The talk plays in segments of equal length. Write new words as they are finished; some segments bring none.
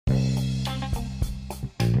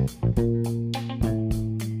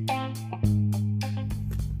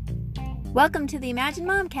Welcome to the Imagine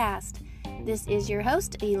Momcast. This is your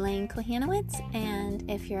host, Elaine Kohanowitz, and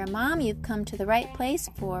if you're a mom, you've come to the right place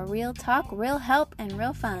for real talk, real help, and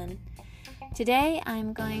real fun. Today,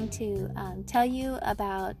 I'm going to tell you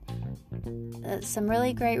about some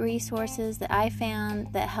really great resources that I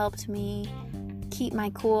found that helped me keep my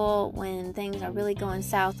cool when things are really going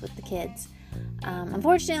south with the kids.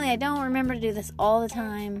 Unfortunately, I don't remember to do this all the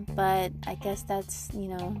time, but I guess that's,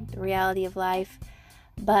 the reality of life.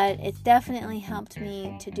 But it's definitely helped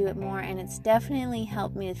me to do it more, and it's definitely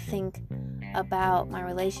helped me to think about my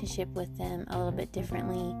relationship with them a little bit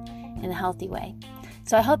differently in a healthy way.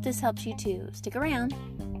 So I hope this helps you too. Stick around.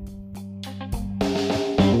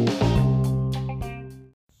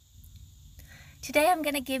 Today I'm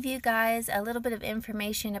going to give you guys a little bit of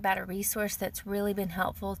information about a resource that's really been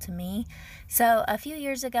helpful to me. So a few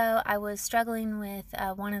years ago I was struggling with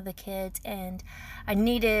one of the kids, and I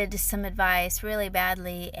needed some advice really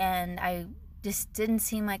badly, and I just didn't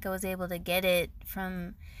seem like I was able to get it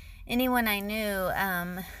from anyone I knew.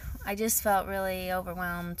 I just felt really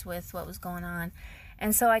overwhelmed with what was going on.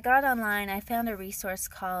 And so I got online. I found a resource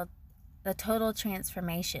called The Total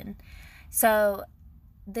Transformation. So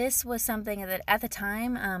this was something that at the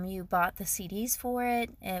time you bought the CDs for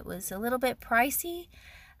it. It was a little bit pricey.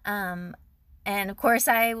 And of course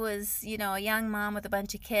I was, a young mom with a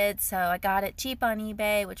bunch of kids, so I got it cheap on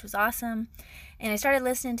eBay, which was awesome. And I started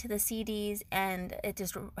listening to the CDs, and it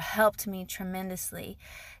just helped me tremendously.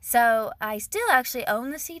 So I still actually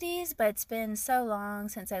own the CDs, but it's been so long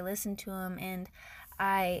since I listened to them, and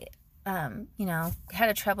I had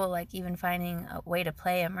a trouble even finding a way to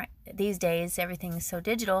play them. Right these days, everything is so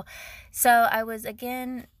digital. So I was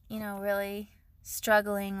again, really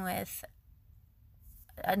struggling with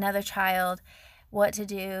another child, what to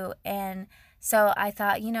do. And so I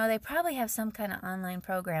thought, they probably have some kind of online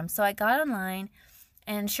program. So I got online,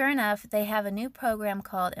 and sure enough, they have a new program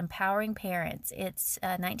called Empowering Parents. It's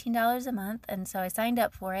 $19 a month, and so I signed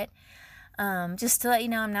up for it. Just to let you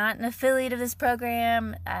know, I'm not an affiliate of this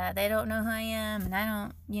program. They don't know who I am, and I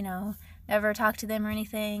don't, ever talk to them or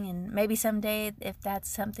anything. And maybe someday, if that's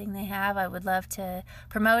something they have, I would love to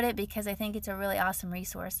promote it because I think it's a really awesome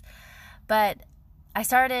resource. But I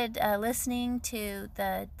started listening to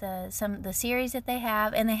the series that they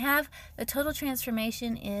have, and they have the Total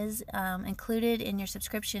Transformation is included in your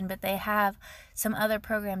subscription, but they have some other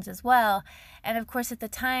programs as well. And of course, at the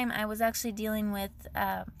time, I was actually dealing with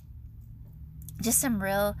just some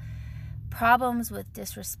real problems with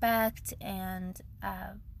disrespect and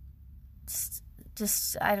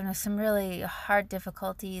some really hard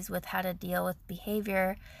difficulties with how to deal with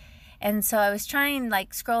behavior. And so I was trying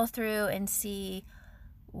scroll through and see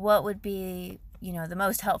what would be, the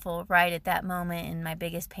most helpful right at that moment and my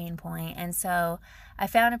biggest pain point. And so I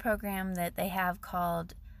found a program that they have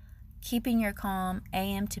called Keeping Your Calm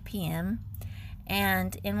AM to PM.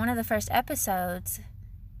 And in one of the first episodes,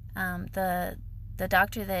 the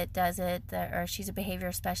doctor that does it, or she's a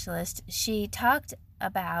behavior specialist, she talked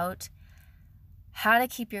about how to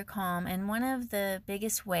keep your calm. And one of the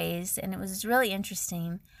biggest ways, and it was really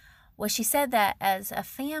interesting, was she said that as a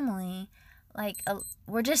family,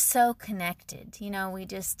 we're just so connected. We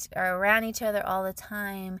just are around each other all the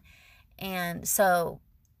time. And so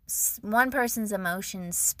one person's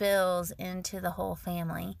emotion spills into the whole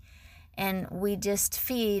family, and we just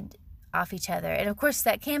feed off each other. And of course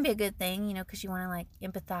that can be a good thing, because you want to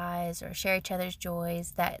empathize or share each other's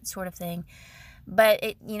joys, that sort of thing. But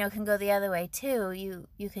it, can go the other way too.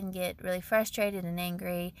 You can get really frustrated and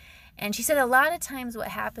angry. And she said a lot of times what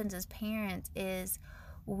happens as parents is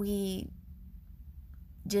we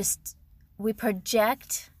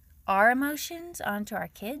project our emotions onto our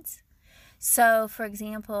kids. So for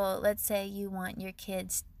example, let's say you want your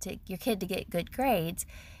kid to get good grades,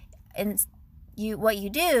 and what you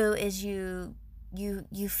do is you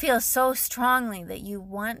feel so strongly that you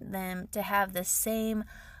want them to have the same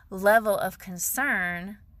level of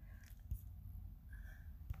concern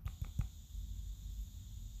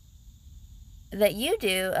that you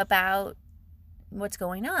do about what's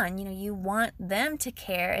going on. You want them to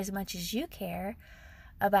care as much as you care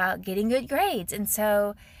about getting good grades. And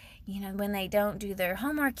so, when they don't do their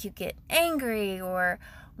homework, you get angry, or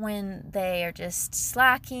when they are just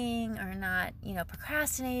slacking or not,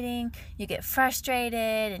 procrastinating, you get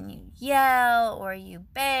frustrated and you yell, or you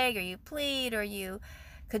beg, or you plead, or you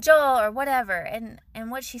cajole, or whatever. And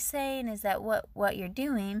what she's saying is that what you're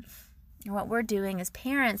doing, and what we're doing as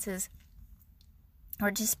parents, is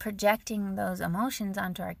we're just projecting those emotions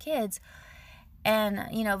onto our kids. And,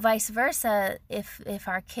 vice versa, if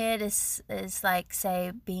our kid is like,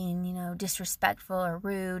 say, being, disrespectful or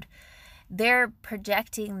rude, they're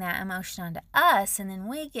projecting that emotion onto us, and then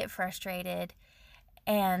we get frustrated.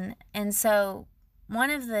 And so one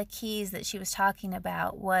of the keys that she was talking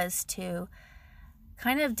about was to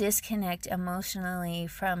kind of disconnect emotionally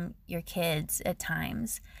from your kids at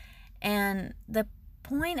times. And the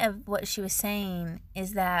point of what she was saying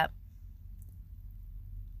is that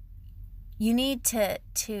you need to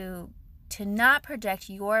not project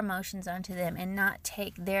your emotions onto them and not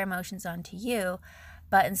take their emotions onto you,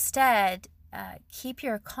 but instead keep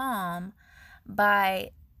your calm by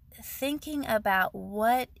thinking about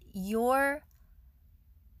what your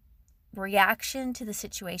reaction to the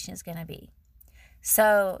situation is going to be.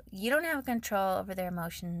 So you don't have control over their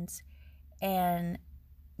emotions, and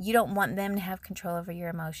you don't want them to have control over your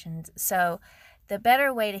emotions. So the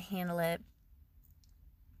better way to handle it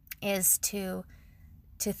is to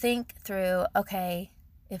think through, okay,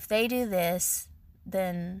 if they do this,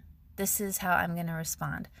 then this is how I'm going to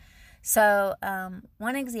respond. So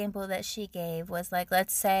one example that she gave was like,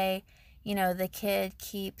 let's say, the kid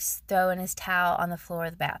keeps throwing his towel on the floor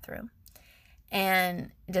of the bathroom.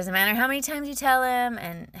 And it doesn't matter how many times you tell him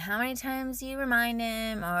and how many times you remind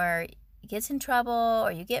him, or he gets in trouble or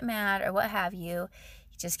you get mad or what have you,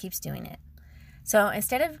 he just keeps doing it. So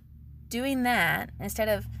instead of doing that, instead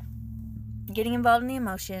of getting involved in the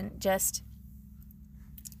emotion, just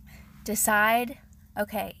decide,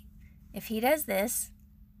 okay, if he does this,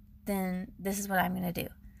 then this is what I'm going to do.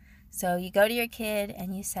 So you go to your kid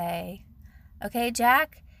and you say, okay,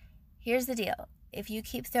 Jack, here's the deal. If you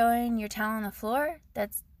keep throwing your towel on the floor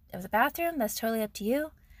of the bathroom, that's totally up to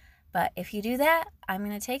you. But if you do that, I'm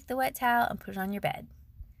going to take the wet towel and put it on your bed.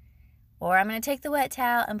 Or I'm going to take the wet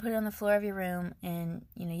towel and put it on the floor of your room, and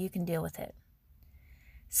you can deal with it.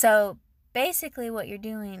 So basically what you're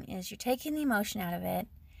doing is you're taking the emotion out of it,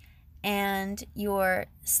 and you're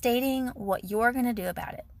stating what you're going to do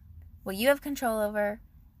about it, what you have control over,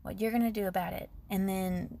 what you're going to do about it, and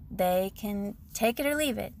then they can take it or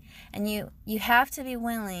leave it. And you have to be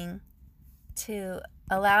willing to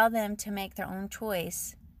allow them to make their own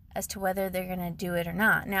choice as to whether they're going to do it or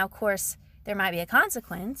not. Now, of course, there might be a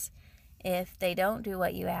consequence if they don't do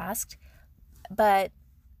what you asked, but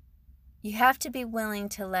you have to be willing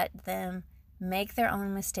to let them make their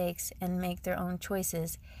own mistakes and make their own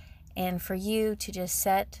choices, and for you to just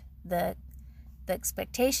set the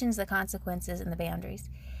expectations, the consequences, and the boundaries.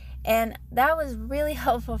 And that was really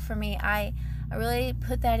helpful for me. I really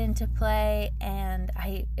put that into play, and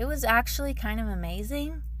it was actually kind of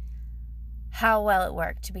amazing how well it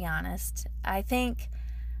worked, to be honest. I think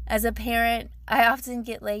as a parent, I often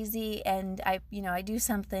get lazy, and I do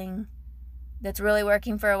something that's really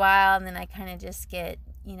working for a while, and then I kind of just get,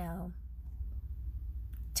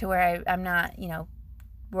 to where I'm not,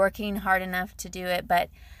 working hard enough to do it. But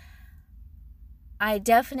I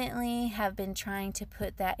definitely have been trying to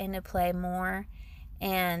put that into play more,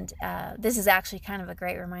 and this is actually kind of a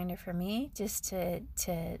great reminder for me just to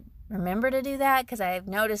remember to do that, because I've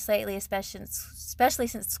noticed lately, especially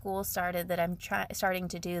since school started, that I'm starting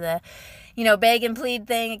to do the, beg and plead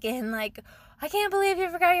thing again, like, I can't believe you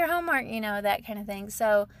forgot your homework, that kind of thing.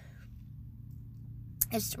 So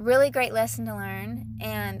it's a really great lesson to learn,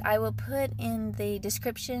 and I will put in the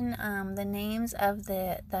description the names of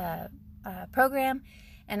the program,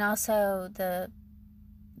 and also the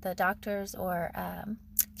doctors or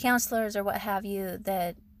counselors or what have you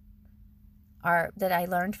that I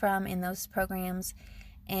learned from in those programs.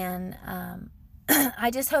 And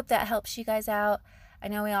I just hope that helps you guys out. I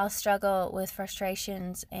know we all struggle with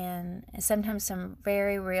frustrations and sometimes some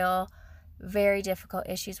very real, very difficult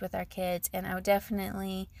issues with our kids, and I would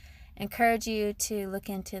definitely encourage you to look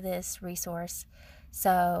into this resource.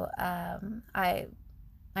 So I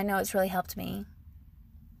know it's really helped me.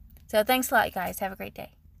 So thanks a lot, guys. Have a great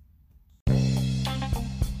day.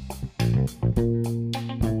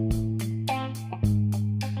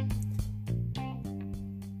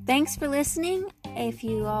 Thanks for listening. If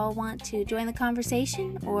you all want to join the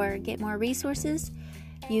conversation or get more resources,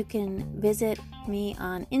 you can visit me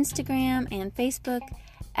on Instagram and Facebook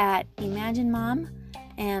at Imagine Mom,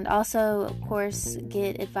 and also, of course,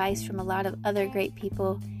 get advice from a lot of other great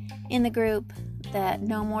people in the group that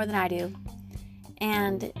know more than I do.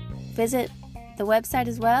 And visit the website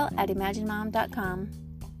as well at imaginemom.com.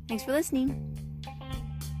 Thanks for listening.